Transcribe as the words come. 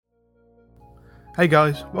Hey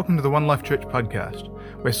guys, welcome to the One Life Church podcast.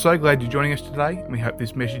 We're so glad you're joining us today, and we hope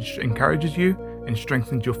this message encourages you and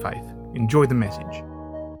strengthens your faith. Enjoy the message.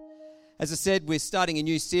 As I said, we're starting a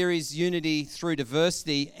new series, Unity Through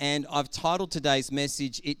Diversity, and I've titled today's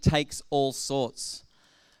message, It Takes All Sorts.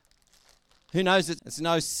 Who knows, it's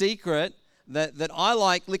no secret that I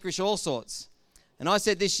like licorice all sorts. And I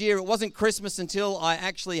said this year, it wasn't Christmas until I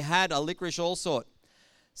actually had a licorice all sort.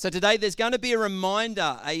 So today there's going to be a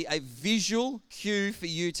reminder, a visual cue for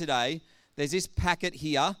you today. There's this packet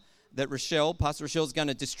here that Pastor Rochelle's going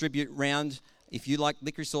to distribute round. If you like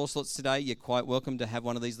licorice all sorts today, you're quite welcome to have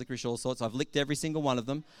one of these licorice all sorts. I've licked every single one of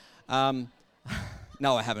them.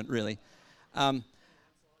 No, I haven't really. But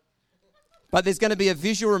there's going to be a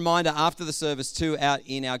visual reminder after the service too out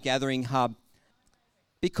in our gathering hub.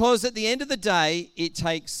 Because at the end of the day, it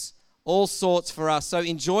takes all sorts for us. So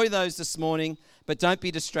enjoy those this morning. But don't be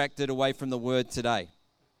distracted away from the word today.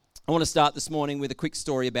 I want to start this morning with a quick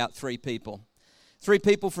story about three people. Three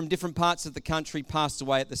people from different parts of the country passed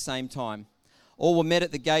away at the same time. All were met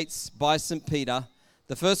at the gates by St. Peter.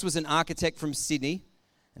 The first was an architect from Sydney.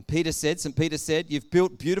 And St. Peter said, "You've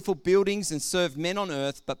built beautiful buildings and served men on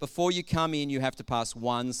earth, but before you come in, you have to pass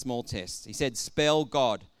one small test." He said, "Spell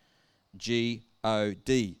God."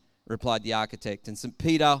 G-O-D, replied the architect. And St.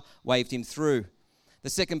 Peter waved him through. The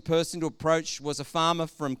second person to approach was a farmer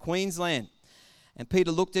from Queensland. And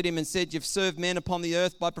Peter looked at him and said, "You've served men upon the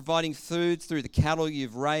earth by providing food through the cattle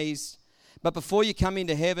you've raised. But before you come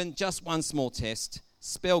into heaven, just one small test.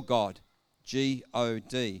 Spell God."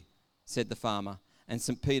 G-O-D, said the farmer. And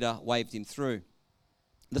St. Peter waved him through.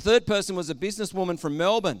 The third person was a businesswoman from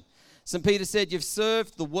Melbourne. St. Peter said, "You've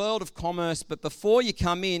served the world of commerce, but before you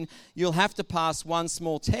come in, you'll have to pass one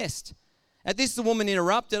small test." At this, the woman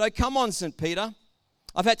interrupted, "Oh, come on, St. Peter.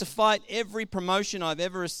 I've had to fight every promotion I've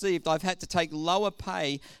ever received. I've had to take lower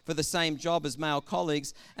pay for the same job as male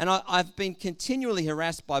colleagues. And I've been continually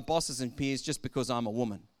harassed by bosses and peers just because I'm a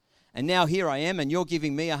woman. And now here I am, and you're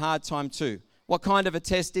giving me a hard time too. What kind of a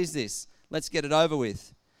test is this? Let's get it over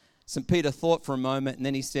with." St. Peter thought for a moment, and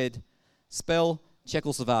then he said, "Spell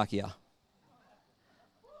Czechoslovakia."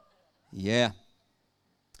 Yeah.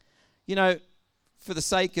 You know, for the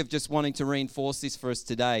sake of just wanting to reinforce this for us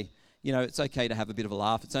today, you know, it's okay to have a bit of a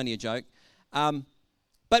laugh. It's only a joke.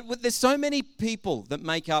 But there's so many people that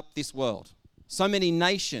make up this world. So many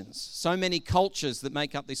nations, so many cultures that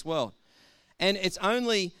make up this world. And it's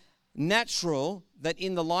only natural that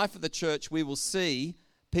in the life of the church we will see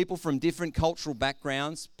people from different cultural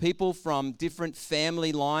backgrounds, people from different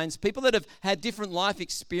family lines, people that have had different life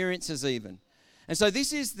experiences even. And so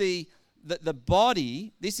this is the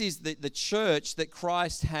body, this is the church that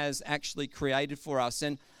Christ has actually created for us.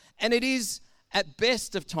 And it is, at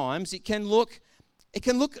best of times, it can look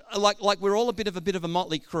like we're all a bit of a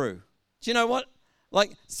motley crew. Do you know what?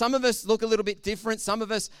 Like, some of us look a little bit different. Some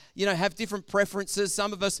of us, have different preferences.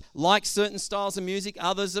 Some of us like certain styles of music.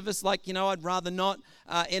 Others of us I'd rather not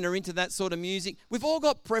enter into that sort of music. We've all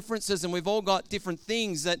got preferences, and we've all got different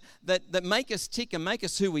things that make us tick and make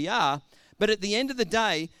us who we are. But at the end of the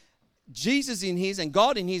day, Jesus and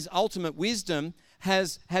God in his ultimate wisdom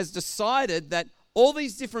has decided that all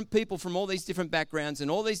these different people from all these different backgrounds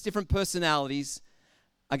and all these different personalities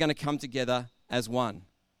are going to come together as one.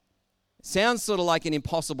 Sounds sort of like an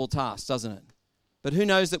impossible task, doesn't it? But who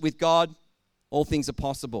knows that with God, all things are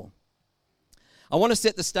possible. I want to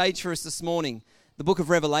set the stage for us this morning. The book of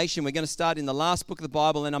Revelation, we're going to start in the last book of the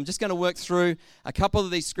Bible, and I'm just going to work through a couple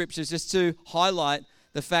of these scriptures just to highlight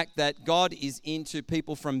the fact that God is into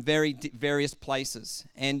people from various places.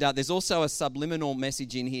 And there's also a subliminal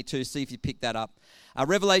message in here too. See if you pick that up.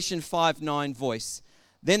 Revelation 5:9 voice.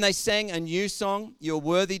 "Then they sang a new song. You're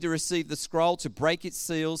worthy to receive the scroll, to break its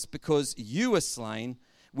seals, because you were slain.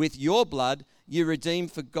 With your blood, you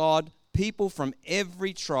redeemed for God people from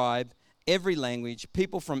every tribe, every language,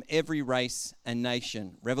 people from every race and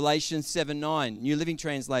nation." Revelation 7:9, New Living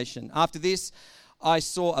Translation. "After this, I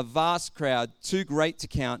saw a vast crowd, too great to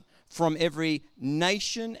count, from every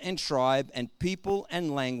nation and tribe and people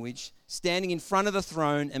and language, standing in front of the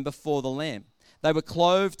throne and before the Lamb. They were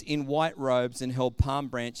clothed in white robes and held palm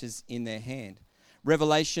branches in their hand."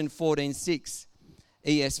 Revelation 14:6,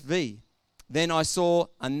 ESV. "Then I saw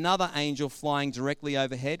another angel flying directly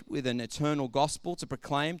overhead with an eternal gospel to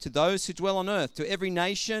proclaim to those who dwell on earth, to every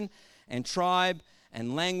nation and tribe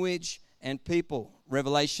and language and people."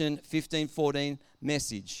 Revelation 15:14,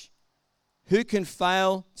 Message. "Who can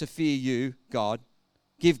fail to fear you, God?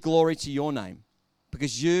 Give glory to your name,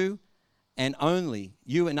 because you and only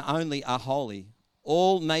are holy.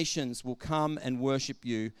 All nations will come and worship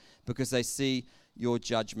you because they see your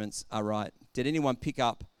judgments are right." Did anyone pick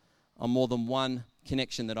up on more than one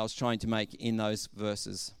connection that I was trying to make in those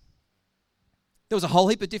verses. There was a whole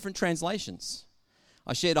heap of different translations.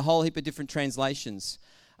 I shared a whole heap of different translations.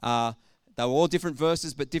 They were all different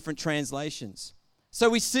verses, but different translations. So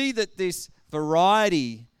we see that this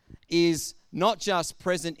variety is not just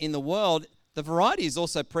present in the world, the variety is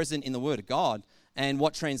also present in the Word of God and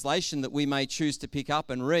what translation that we may choose to pick up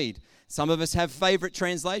and read. Some of us have favorite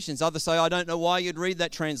translations. Others say, I don't know why you'd read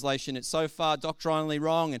that translation. It's so far doctrinally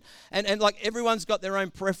wrong. And like everyone's got their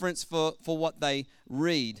own preference for what they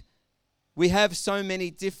read. We have so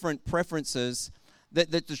many different preferences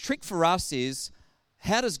that the trick for us is,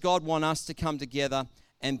 how does God want us to come together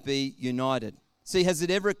and be united? See, has it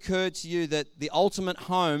ever occurred to you that the ultimate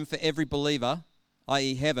home for every believer,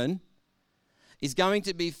 i.e. heaven, is going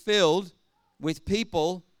to be filled with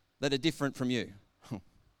people that are different from you?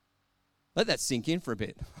 Let that sink in for a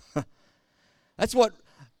bit. That's what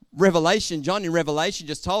John in Revelation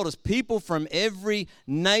just told us. People from every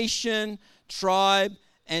nation, tribe,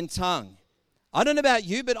 and tongue. I don't know about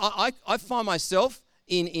you, but I find myself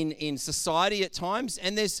in society at times,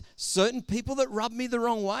 and there's certain people that rub me the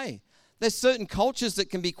wrong way. There's certain cultures that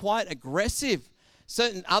can be quite aggressive,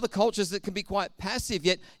 certain other cultures that can be quite passive,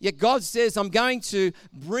 yet God says, I'm going to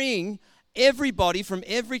bring everybody from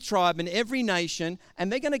every tribe and every nation, and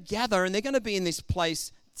they're going to gather and they're going to be in this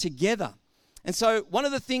place together. And so one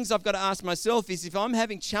of the things I've got to ask myself is, if I'm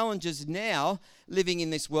having challenges now living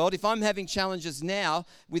in this world, if I'm having challenges now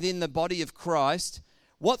within the body of Christ,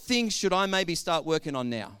 what things should I maybe start working on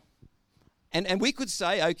now? And we could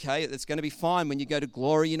say, okay, it's going to be fine when you go to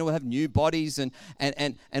glory, we'll have new bodies and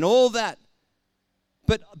all that.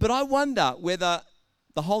 But I wonder whether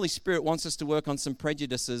the Holy Spirit wants us to work on some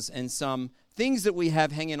prejudices and some things that we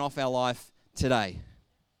have hanging off our life today.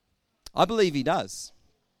 I believe He does.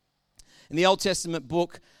 In the Old Testament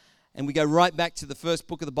book, and we go right back to the first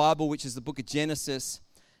book of the Bible, which is the book of Genesis,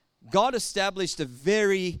 God established a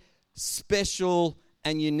very special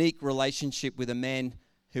and unique relationship with a man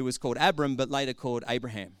who was called Abram, but later called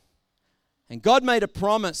Abraham. And God made a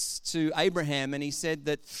promise to Abraham, and He said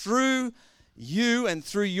that through you and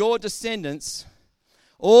through your descendants,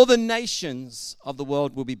 all the nations of the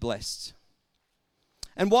world will be blessed.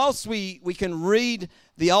 And whilst we can read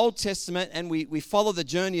the Old Testament and we follow the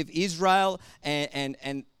journey of Israel and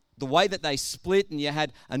the way that they split, and you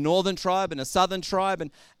had a northern tribe and a southern tribe,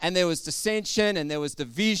 and there was dissension and there was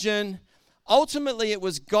division, ultimately it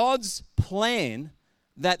was God's plan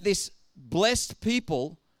that this blessed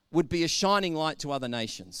people would be a shining light to other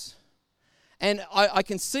nations. And I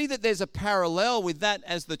can see that there's a parallel with that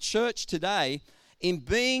as the church today, in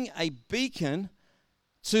being a beacon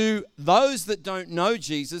to those that don't know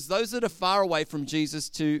Jesus, those that are far away from Jesus,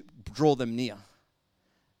 to draw them near.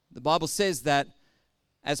 The Bible says that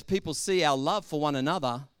as people see our love for one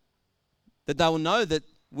another, that they will know that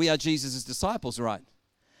we are Jesus' disciples, right?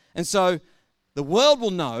 And so the world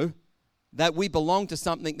will know that we belong to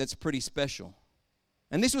something that's pretty special.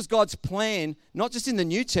 And this was God's plan, not just in the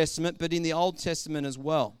New Testament, but in the Old Testament as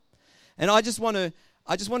well. And I just want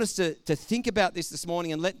us to think about this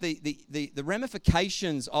morning, and let the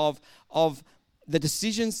ramifications of the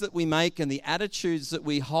decisions that we make and the attitudes that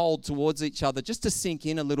we hold towards each other just to sink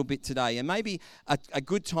in a little bit today. And maybe a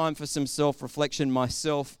good time for some self-reflection,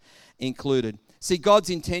 myself included. See, God's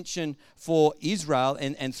intention for Israel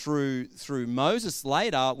and through Moses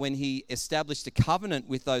later, when he established a covenant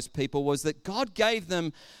with those people, was that God gave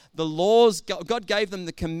them the laws, God gave them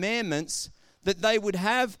the commandments that they would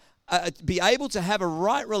have, be able to have a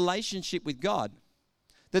right relationship with God.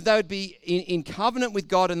 That they would be in covenant with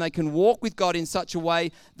God, and they can walk with God in such a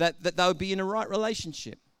way that they would be in a right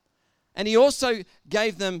relationship. And he also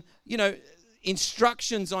gave them,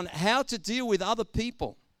 instructions on how to deal with other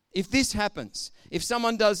people. If this happens, if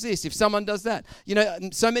someone does this, if someone does that,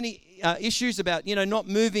 so many issues about, not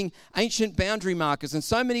moving ancient boundary markers, and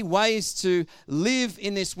so many ways to live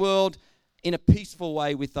in this world in a peaceful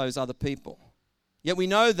way with those other people. Yet we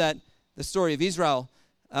know that the story of Israel,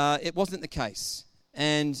 it wasn't the case.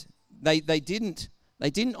 And they didn't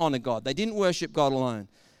honor God. They didn't worship God alone.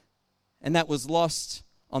 And that was lost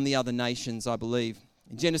on the other nations, I believe.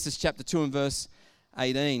 In Genesis chapter 2 and verse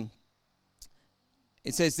 18,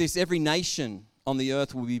 it says this: every nation on the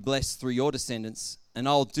earth will be blessed through your descendants, and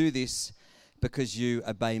I'll do this because you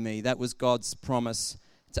obey me. That was God's promise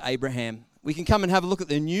to Abraham. We can come and have a look at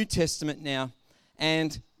the New Testament now,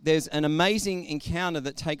 and there's an amazing encounter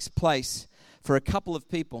that takes place for a couple of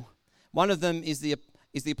people. One of them is the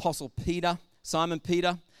Apostle Peter, Simon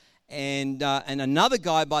Peter, and another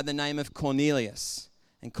guy by the name of Cornelius.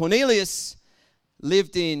 And Cornelius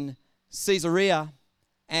lived in Caesarea,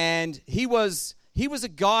 and he was he was a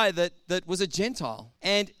guy that was a Gentile.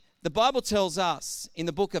 And the Bible tells us in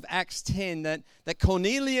the book of Acts 10 that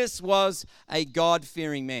Cornelius was a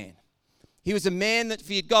God-fearing man. He was a man that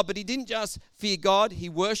feared God, but he didn't just fear God, he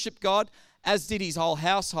worshipped God, as did his whole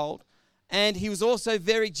household. And he was also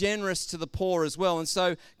very generous to the poor as well. And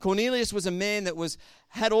so Cornelius was a man that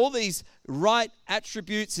had all these right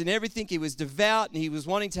attributes and everything. He was devout and he was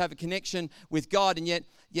wanting to have a connection with God. And yet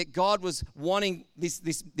God was wanting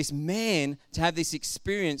this man to have this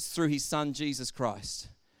experience through his son, Jesus Christ.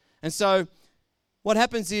 And so what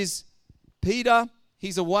happens is Peter,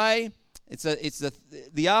 he's away. It's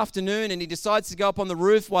the afternoon, and he decides to go up on the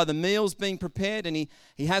roof while the meal's being prepared, and he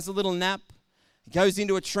has a little nap. He goes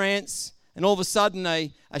into a trance, and all of a sudden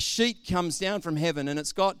a sheet comes down from heaven, and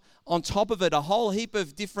it's got on top of it a whole heap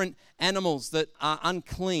of different animals that are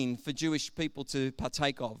unclean for Jewish people to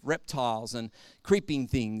partake of, reptiles and creeping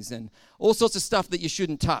things and all sorts of stuff that you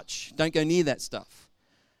shouldn't touch. Don't go near that stuff.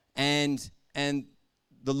 And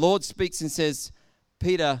the Lord speaks and says,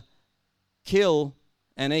 Peter, kill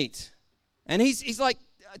and eat. And he's like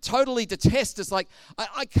totally detests. It's like,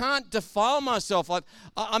 I can't defile myself.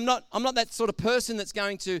 I'm not that sort of person that's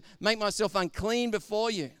going to make myself unclean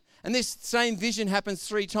before you. And this same vision happens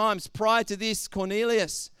 3 times. Prior to this,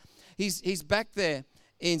 Cornelius, he's back there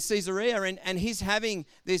in Caesarea, and he's having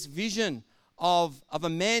this vision of a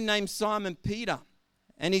man named Simon Peter.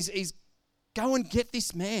 And he's go and get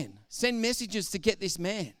this man. Send messages to get this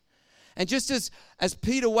man. And just as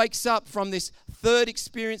Peter wakes up from this third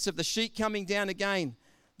experience of the sheet coming down again,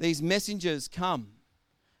 these messengers come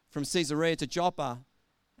from Caesarea to Joppa.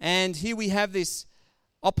 And here we have this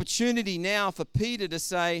opportunity now for Peter to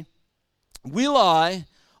say, will I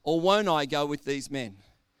or won't I go with these men?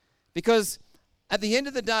 Because at the end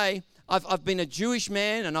of the day, I've been a Jewish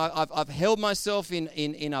man, and I've held myself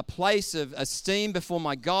in a place of esteem before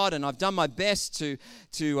my God, and I've done my best to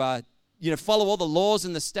follow all the laws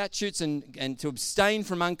and the statutes and to abstain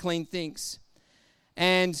from unclean things.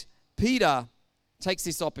 And Peter takes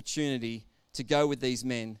this opportunity to go with these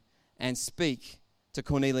men and speak to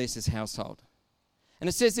Cornelius' household. And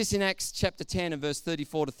it says this in Acts chapter 10 and verse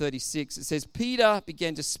 34 to 36. It says, Peter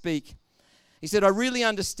began to speak. He said, I really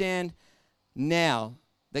understand now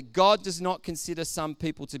that God does not consider some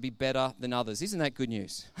people to be better than others. Isn't that good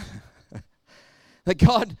news? That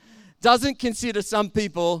God doesn't consider some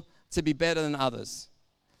people to be better than others.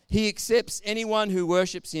 He accepts anyone who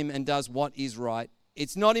worships him and does what is right.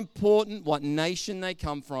 It's not important what nation they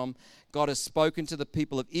come from. God has spoken to the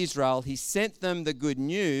people of Israel. He sent them the good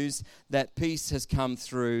news that peace has come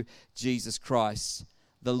through Jesus Christ,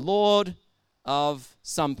 the Lord of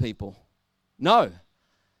some people. No,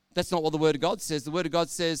 that's not what the Word of God says. The Word of God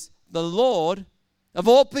says, the Lord of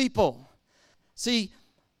all people. See,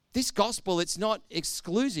 this gospel, it's not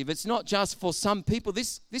exclusive. It's not just for some people.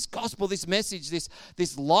 This gospel, this message,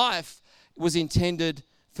 this life was intended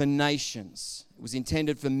for nations. It was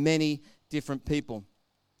intended for many different people.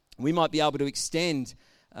 We might be able to extend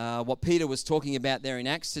what Peter was talking about there in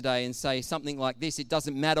Acts today and say something like this. It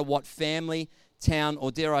doesn't matter what family, town,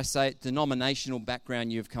 or dare I say it, denominational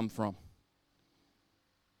background you've come from.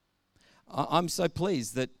 I'm so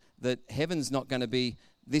pleased that heaven's not going to be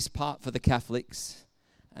this part for the Catholics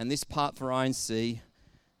and this part for INC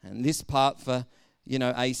and this part for,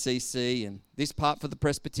 ACC and this part for the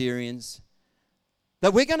Presbyterians.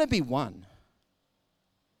 That we're going to be one.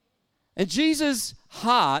 And Jesus'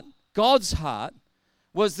 heart, God's heart,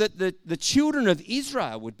 was that the children of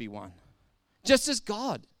Israel would be one. Just as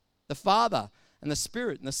God, the Father and the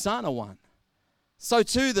Spirit and the Son are one. So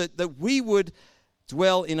too that we would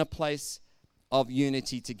dwell in a place of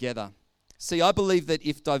unity together. See, I believe that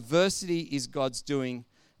if diversity is God's doing,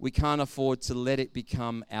 we can't afford to let it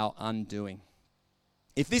become our undoing.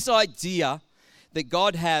 If this idea that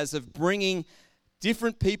God has of bringing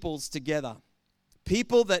different peoples together,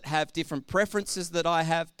 people that have different preferences that I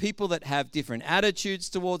have, people that have different attitudes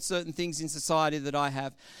towards certain things in society that I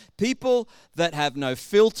have, people that have no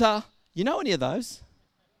filter, you know any of those?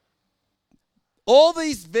 All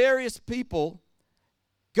these various people,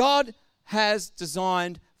 God has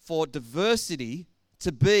designed for diversity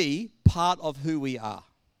to be part of who we are.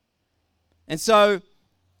 And so,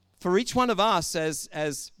 for each one of us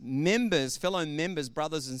as members, fellow members,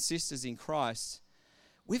 brothers and sisters in Christ,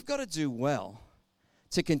 we've got to do well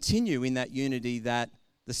to continue in that unity that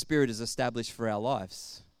the Spirit has established for our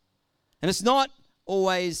lives. And it's not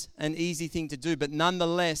always an easy thing to do, but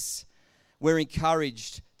nonetheless, we're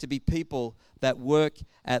encouraged to be people that work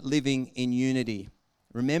at living in unity.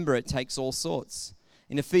 Remember, it takes all sorts.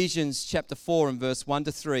 In Ephesians chapter 4 and verse 1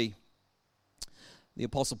 to 3, the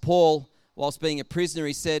Apostle Paul whilst being a prisoner,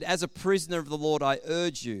 he said, "As a prisoner of the Lord, I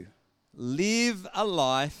urge you, live a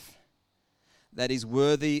life that is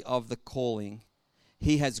worthy of the calling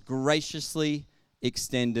He has graciously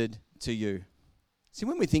extended to you." See,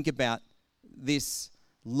 when we think about this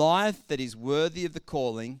life that is worthy of the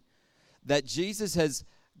calling that Jesus has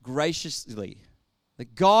graciously,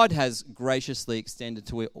 that God has graciously extended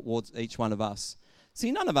towards each one of us.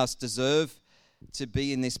 See, none of us deserve to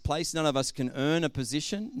be in this place. None of us can earn a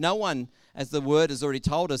position. No one, as the word has already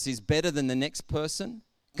told us, is better than the next person.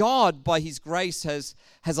 God, by His grace, has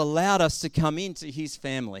allowed us to come into His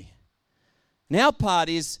family. And our part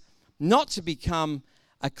is not to become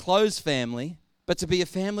a closed family, but to be a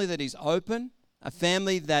family that is open, a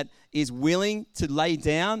family that is willing to lay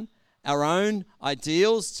down our own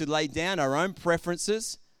ideals, to lay down our own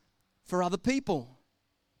preferences for other people.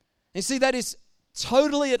 And see, that is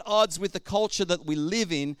totally at odds with the culture that we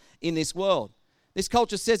live in this world. This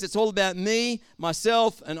culture says it's all about me,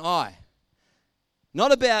 myself, and I.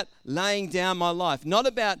 Not about laying down my life, not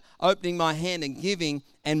about opening my hand and giving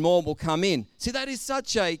and more will come in. See, that is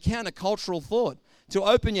such a countercultural thought, to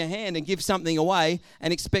open your hand and give something away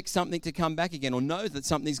and expect something to come back again, or know that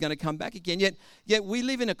something's going to come back again. Yet we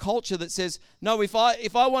live in a culture that says, no, if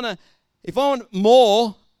I want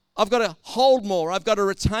more, I've got to hold more, I've got to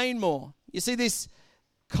retain more. You see, this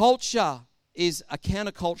culture is a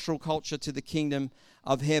countercultural culture to the kingdom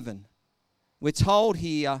of heaven. We're told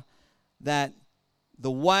here that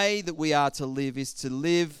the way that we are to live is to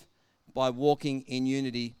live by walking in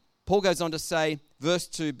unity. Paul goes on to say, verse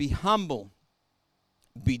 2, be humble,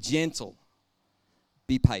 be gentle,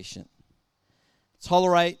 be patient.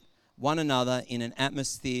 Tolerate one another in an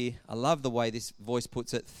atmosphere, I love the way this voice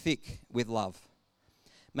puts it, thick with love.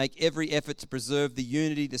 Make every effort to preserve the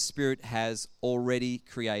unity the Spirit has already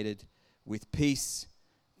created, with peace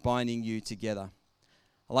binding you together.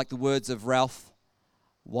 I like the words of Ralph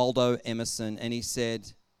Waldo Emerson, and he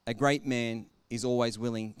said, a great man is always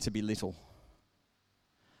willing to be little.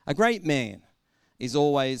 A great man is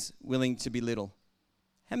always willing to be little.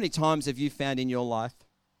 How many times have you found in your life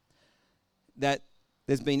that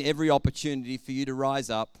there's been every opportunity for you to rise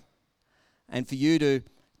up and for you to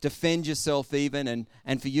defend yourself even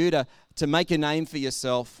and for you to make a name for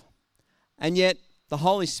yourself, and yet the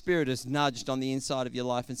Holy Spirit has nudged on the inside of your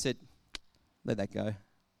life and said, let that go.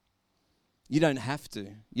 You don't have to.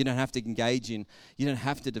 You don't have to engage in. You don't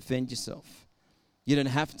have to defend yourself. You don't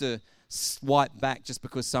have to swipe back just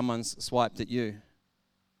because someone's swiped at you.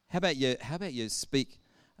 How about you speak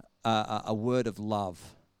a word of love?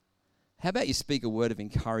 How about you speak a word of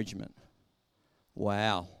encouragement?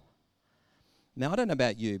 Wow. Now, I don't know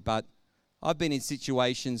about you, but I've been in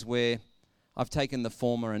situations where I've taken the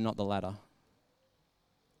former and not the latter.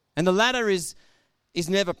 And the latter is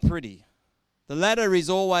never pretty. The latter is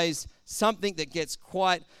always something that gets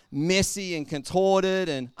quite messy and contorted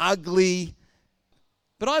and ugly.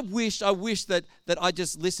 But I wish that I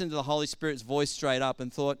just listened to the Holy Spirit's voice straight up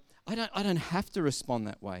and thought, I don't have to respond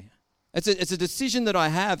that way. It's a decision that I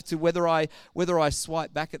have to whether I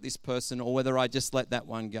swipe back at this person or whether I just let that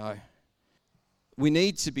one go. We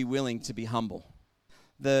need to be willing to be humble.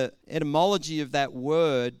 The etymology of that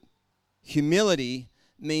word, humility,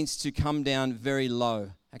 means to come down very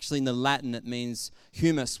low. Actually, in the Latin, it means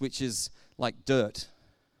humus, which is like dirt.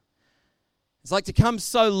 It's like to come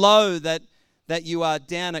so low that you are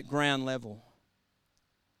down at ground level.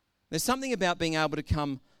 There's something about being able to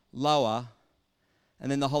come lower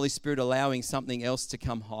and then the Holy Spirit allowing something else to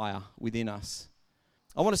come higher within us.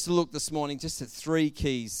 I want us to look this morning just at 3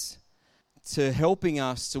 keys to helping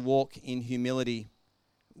us to walk in humility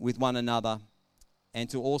with one another and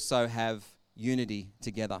to also have unity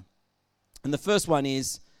together. And the first one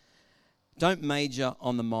is, don't major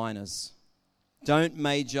on the minors. Don't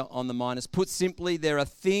major on the minors. Put simply, there are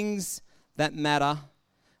things that matter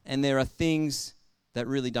and there are things that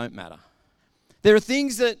really don't matter. There are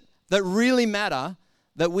things that really matter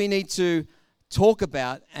that we need to talk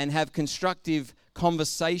about and have constructive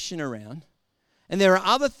conversation around. And there are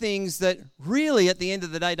other things that really at the end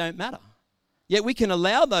of the day don't matter. Yet we can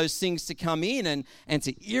allow those things to come in and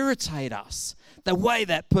to irritate us. The way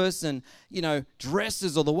that person,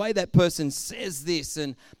 dresses, or the way that person says this,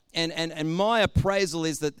 and my appraisal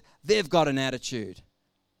is that they've got an attitude.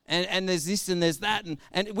 And there's this and there's that.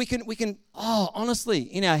 And we can honestly,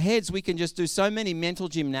 in our heads, we can just do so many mental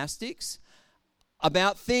gymnastics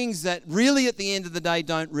about things that really at the end of the day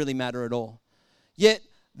don't really matter at all. Yet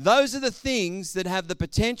those are the things that have the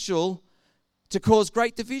potential to cause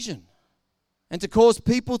great division and to cause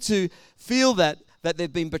people to feel that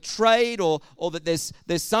they've been betrayed or that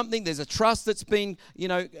there's a trust that's been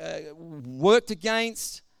worked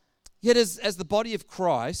against. Yet as the body of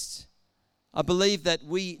Christ, I believe that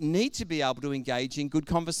we need to be able to engage in good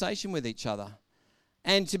conversation with each other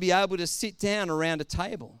and to be able to sit down around a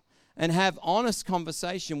table and have honest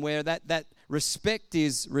conversation where that respect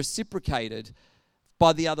is reciprocated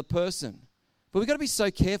by the other person. But we've got to be so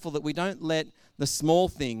careful that we don't let the small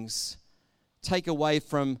things take away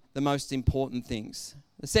from the most important things.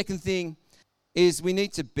 The second thing is we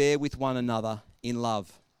need to bear with one another in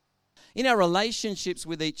love. In our relationships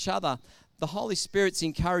with each other, the Holy Spirit's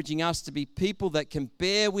encouraging us to be people that can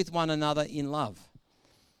bear with one another in love.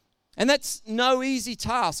 And that's no easy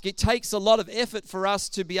task. It takes a lot of effort for us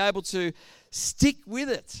to be able to stick with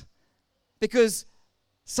it. Because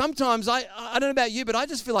sometimes, I don't know about you, but I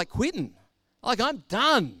just feel like quitting. Like I'm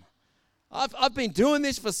done. I've been doing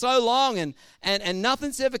this for so long and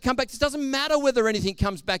nothing's ever come back. It doesn't matter whether anything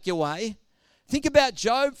comes back your way. Think about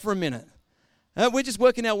Job for a minute. We're just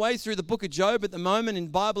working our way through the book of Job at the moment in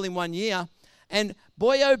Bible in 1 year. And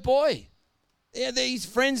boy, oh boy, his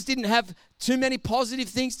friends didn't have too many positive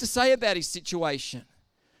things to say about his situation.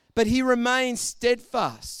 But he remained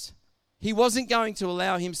steadfast. He wasn't going to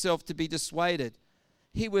allow himself to be dissuaded.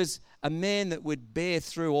 He was a man that would bear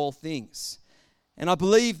through all things. And I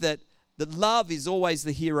believe that love is always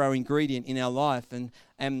the hero ingredient in our life.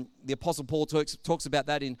 And the Apostle Paul talks about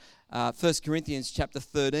that in 1 Corinthians chapter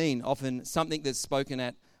 13, often something that's spoken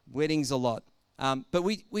at weddings a lot. But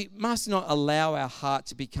we must not allow our heart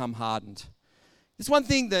to become hardened. There's one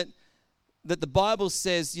thing that the Bible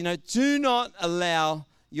says, do not allow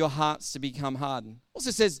your hearts to become hardened.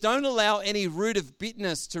 Also says, don't allow any root of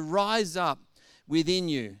bitterness to rise up within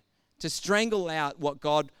you, to strangle out what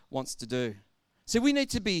God wants to do. So we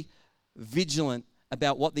need to be vigilant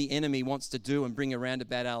about what the enemy wants to do and bring around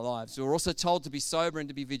about our lives. We're also told to be sober and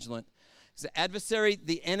to be vigilant. Because the adversary,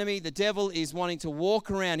 the enemy, the devil is wanting to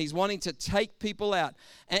walk around. He's wanting to take people out.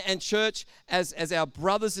 And church, as our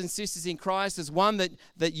brothers and sisters in Christ, as one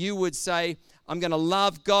that you would say, I'm going to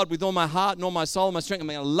love God with all my heart and all my soul and my strength. I'm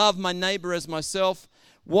going to love my neighbor as myself.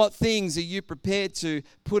 What things are you prepared to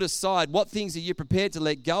put aside? What things are you prepared to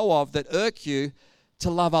let go of that irk you to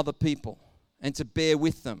love other people and to bear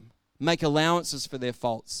with them? Make allowances for their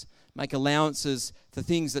faults. Make allowances for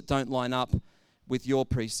things that don't line up with your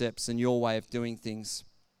precepts and your way of doing things.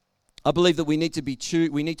 I believe that we need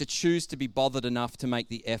to choose to be bothered enough to make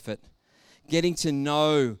the effort. Getting to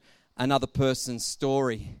know another person's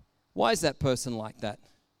story. Why is that person like that?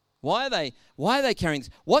 Why are they carrying this?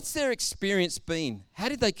 What's their experience been? How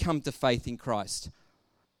did they come to faith in Christ?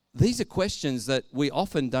 These are questions that we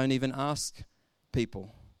often don't even ask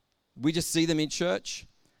people. We just see them in church.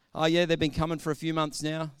 Oh yeah, they've been coming for a few months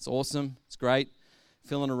now. It's awesome. It's great.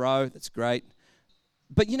 Fill in a row. That's great.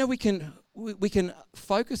 But we can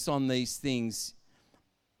focus on these things.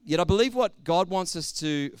 Yet I believe what God wants us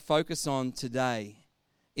to focus on today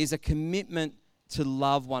is a commitment to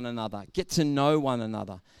love one another, get to know one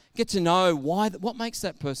another, get to know what makes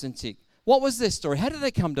that person tick. What was their story? How did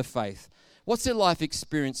they come to faith? What's their life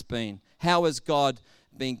experience been? How has God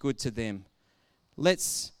been good to them?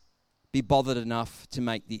 Let's be bothered enough to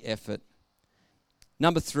make the effort.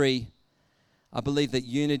 Number 3, I believe that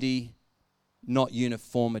unity, not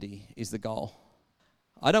uniformity, is the goal.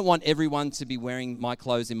 I don't want everyone to be wearing my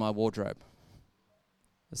clothes in my wardrobe.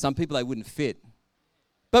 Some people, they wouldn't fit.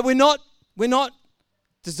 But we're not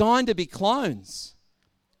designed to be clones.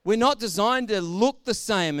 We're not designed to look the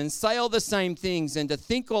same and say all the same things and to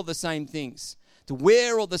think all the same things, to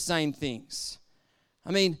wear all the same things.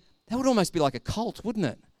 I mean, that would almost be like a cult, wouldn't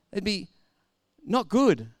it? It'd be not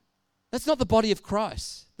good. That's not the body of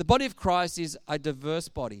Christ. The body of Christ is a diverse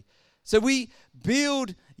body. So we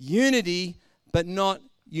build unity, but not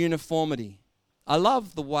uniformity. I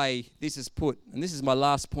love the way this is put, and this is my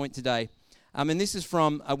last point today. And this is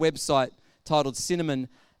from a website titled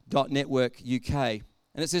cinnamon.network UK.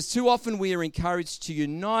 And it says, too often we are encouraged to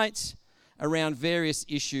unite around various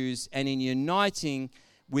issues and in uniting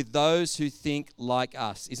with those who think like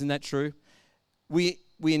us. Isn't that true? We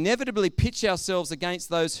inevitably pitch ourselves against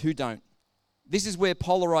those who don't. This is where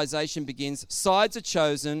polarization begins. Sides are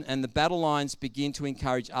chosen and the battle lines begin to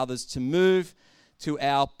encourage others to move to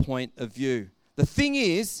our point of view. The thing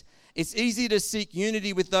is, it's easier to seek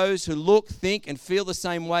unity with those who look, think, and feel the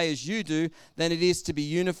same way as you do than it is to be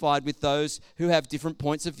unified with those who have different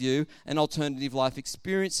points of view and alternative life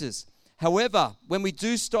experiences. However, when we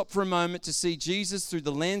do stop for a moment to see Jesus through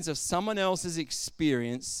the lens of someone else's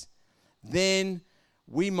experience, then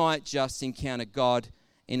we might just encounter God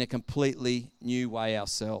in a completely new way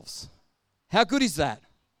ourselves. How good is that?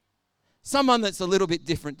 Someone that's a little bit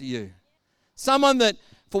different to you. Someone that,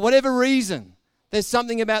 for whatever reason, there's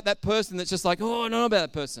something about that person that's just like, oh, I don't know about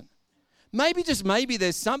that person. maybe, just maybe,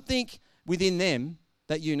 there's something within them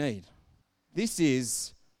that you need. This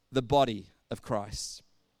is the body of Christ.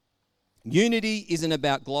 Unity isn't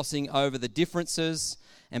about glossing over the differences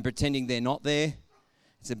and pretending they're not there.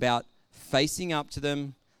 It's about facing up to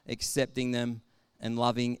them, accepting them, and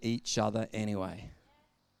loving each other anyway.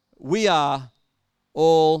 We are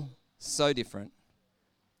all so different,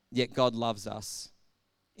 yet God loves us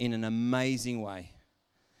in an amazing way.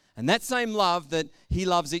 And that same love that He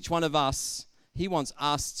loves each one of us, He wants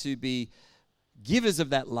us to be givers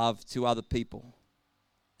of that love to other people.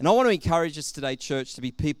 And I want to encourage us today, church, to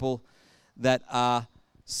be people that are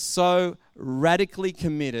so radically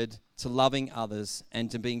committed to loving others and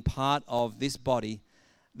to being part of this body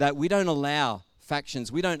that we don't allow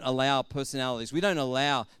factions, we don't allow personalities, we don't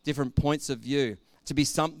allow different points of view to be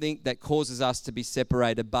something that causes us to be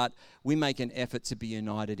separated, but we make an effort to be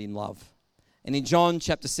united in love. And in John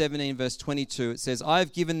chapter 17, verse 22, it says, I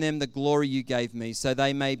have given them the glory you gave me, so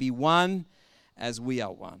they may be one as we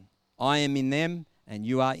are one. I am in them, and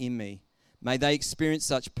you are in me. May they experience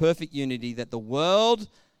such perfect unity that the world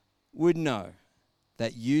would know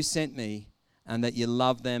that you sent me and that you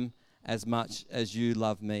love them as much as you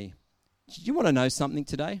love me. Do you want to know something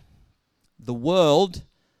today? The world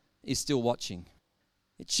is still watching.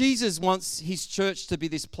 Jesus wants his church to be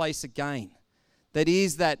this place again that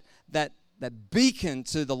is that beacon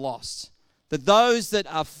to the lost, that those that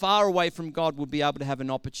are far away from God will be able to have an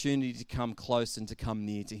opportunity to come close and to come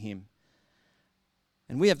near to him.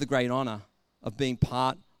 And we have the great honor of being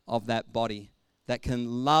part of that body that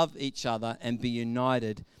can love each other and be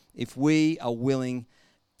united if we are willing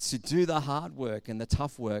to do the hard work and the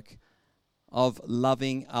tough work of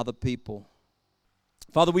loving other people.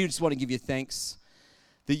 Father, we just want to give you thanks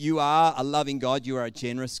that you are a loving God. You are a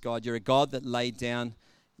generous God. You're a God that laid down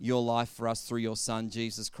your life for us through your Son,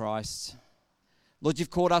 Jesus Christ. Lord, you've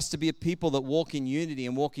called us to be a people that walk in unity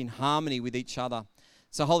and walk in harmony with each other.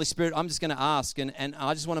 So, Holy Spirit, I'm just going to ask, and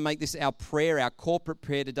I just want to make this our prayer, our corporate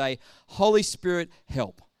prayer today. Holy Spirit,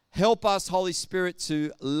 help. Help us, Holy Spirit,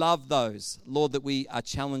 to love those, Lord, that we are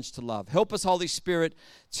challenged to love. Help us, Holy Spirit,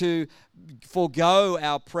 to forego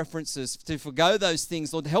our preferences, to forego those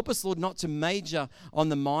things. Lord, help us, Lord, not to major on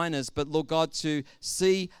the minors, but, Lord God, to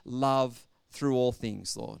see love through all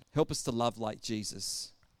things, Lord. Help us to love like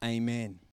Jesus. Amen.